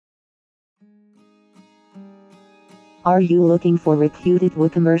Are you looking for reputed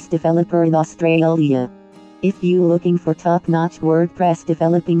WooCommerce developer in Australia? If you looking for top-notch WordPress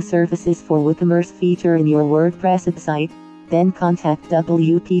developing services for WooCommerce feature in your WordPress website, then contact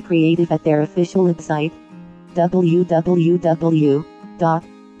WP Creative at their official website,